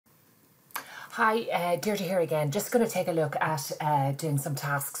Hi, Deirdre here again. Just going to take a look at doing some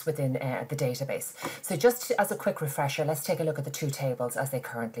tasks within the database. So just as a quick refresher, let's take a look at the two tables as they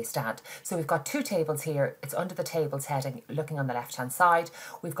currently stand. So we've got two tables here. It's under the tables heading, looking on the left-hand side.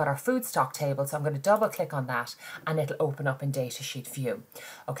 We've got our food stock table. So I'm going to double click on that and it'll open up in datasheet view.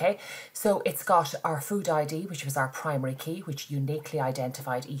 Okay, so it's got our food ID, which was our primary key, which uniquely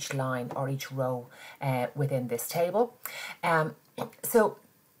identified each line or each row within this table. So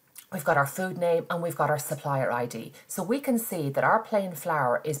we've got our food name and we've got our supplier ID. So we can see that our plain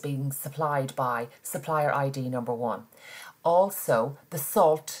flour is being supplied by supplier ID number 1. Also, the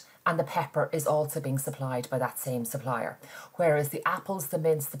salt and the pepper is also being supplied by that same supplier. Whereas the apples, the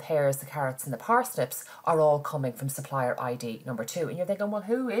mince, the pears, the carrots and the parsnips are all coming from supplier ID number 2. And you're thinking, well,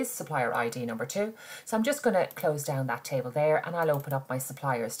 who is supplier ID number 2? So I'm just going to close down that table there and I'll open up my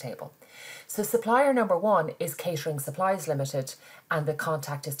suppliers table. So supplier number 1 is Catering Supplies Limited and the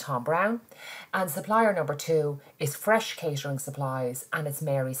contact is Tom Brown. And supplier number 2 is Fresh Catering Supplies and it's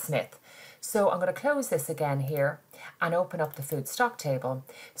Mary Smith. So I'm going to close this again here and open up the food stock table.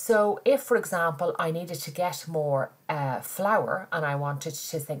 So if, for example, I needed to get more flour and I wanted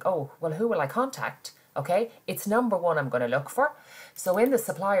to think, oh, well, who will I contact? Okay, it's number 1 I'm going to look for. So in the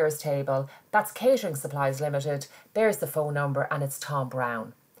suppliers table, that's Catering Supplies Limited. There's the phone number and it's Tom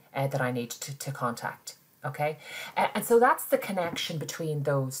Brown that I need to contact. Okay, and so that's the connection between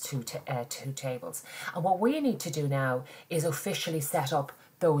those two tables. And what we need to do now is officially set up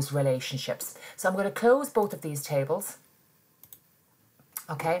those relationships. So I'm going to close both of these tables.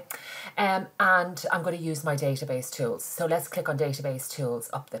 Okay, and I'm going to use my database tools. So let's click on database tools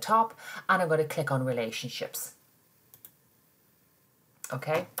up the top and I'm going to click on relationships.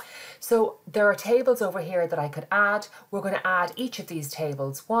 Okay, so there are tables over here that I could add. We're going to add each of these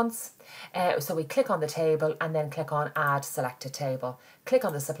tables once. So we click on the table and then click on add selected table. Click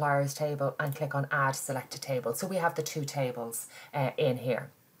on the suppliers table and click on add selected table. So we have the two tables in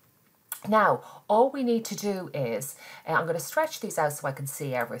here. Now, all we need to do is, I'm going to stretch these out so I can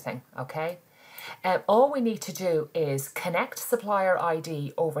see everything, okay? All we need to do is connect supplier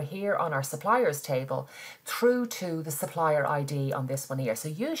ID over here on our suppliers table through to the supplier ID on this one here. So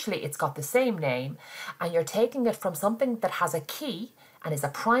usually it's got the same name and you're taking it from something that has a key and is a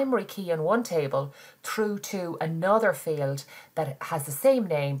primary key on one table through to another field that has the same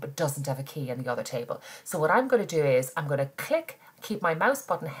name but doesn't have a key in the other table. So what I'm going to do is I'm going to keep my mouse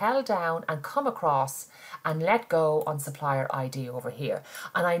button held down and come across and let go on supplier ID over here.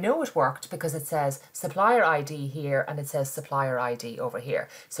 And I know it worked because it says supplier ID here and it says supplier ID over here.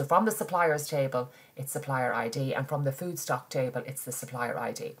 So from the suppliers table, it's supplier ID, and from the food stock table, it's the supplier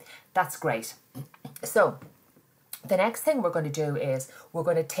ID. That's great. So the next thing we're going to do is we're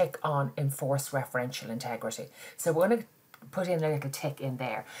going to tick on enforce referential integrity. So we're going to put in a little tick in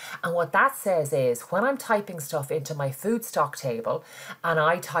there. And what that says is when I'm typing stuff into my food stock table and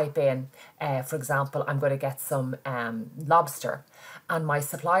I type in, for example, I'm going to get some lobster and my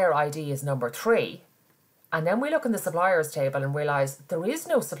supplier ID is number 3. And then we look in the suppliers table and realize there is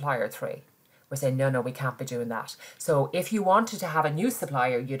no supplier 3. We're saying, no, we can't be doing that. So if you wanted to have a new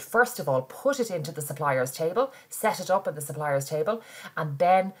supplier, you'd first of all put it into the suppliers table, set it up in the suppliers table, and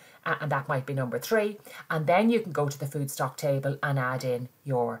then, and that might be number 3, and then you can go to the food stock table and add in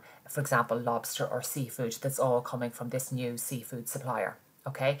your, for example, lobster or seafood that's all coming from this new seafood supplier.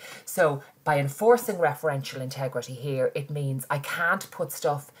 Okay, so by enforcing referential integrity here, it means I can't put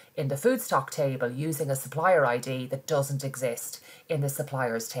stuff in the food stock table using a supplier ID that doesn't exist in the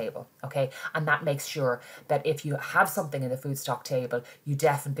suppliers table. Okay, and that makes sure that if you have something in the food stock table, you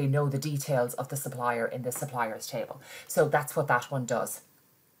definitely know the details of the supplier in the suppliers table. So that's what that one does.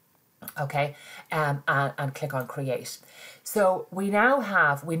 Okay, and click on create. So we know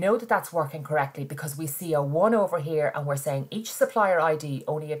that that's working correctly because we see a 1 over here and we're saying each supplier ID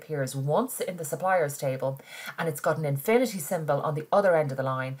only appears once in the suppliers table and it's got an infinity symbol on the other end of the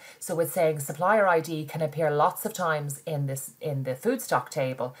line. So it's saying supplier ID can appear lots of times in the food stock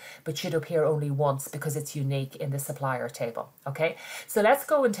table, but should appear only once because it's unique in the supplier table. Okay, so let's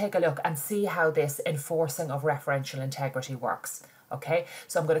go and take a look and see how this enforcing of referential integrity works. Okay,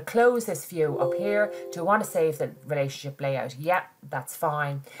 so I'm going to close this view up here. Do I want to save the relationship layout? Yeah, that's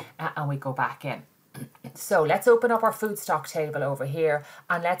fine. And we go back in. So let's open up our food stock table over here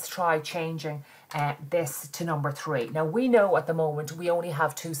and let's try changing this to number 3. Now we know at the moment we only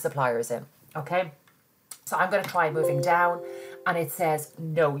have 2 suppliers in. Okay, so I'm going to try moving down And it says,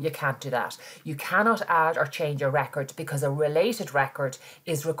 no, you can't do that. You cannot add or change a record because a related record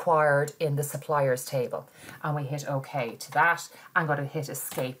is required in the suppliers table. And we hit OK to that. I'm going to hit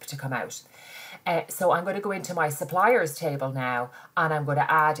escape to come out. So I'm going to go into my suppliers table now, and I'm going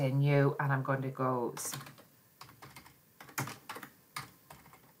to add in new, and I'm going to go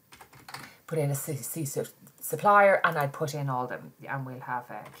put in a C supplier, and I'd put in all them, and we'll have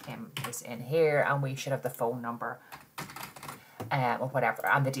Kim is in here, and we should have the phone number or whatever,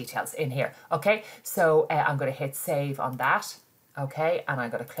 and the details in here. Okay, so I'm going to hit save on that. Okay, and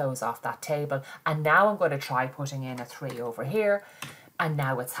I'm going to close off that table, and now I'm going to try putting in a 3 over here, and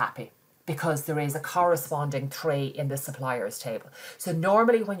now it's happy because there is a corresponding 3 in the suppliers table. So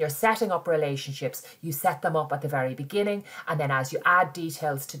normally when you're setting up relationships, you set them up at the very beginning, and then as you add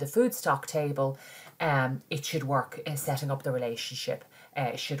details to the food stock table, it should work. Setting up the relationship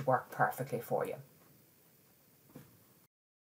should work perfectly for you.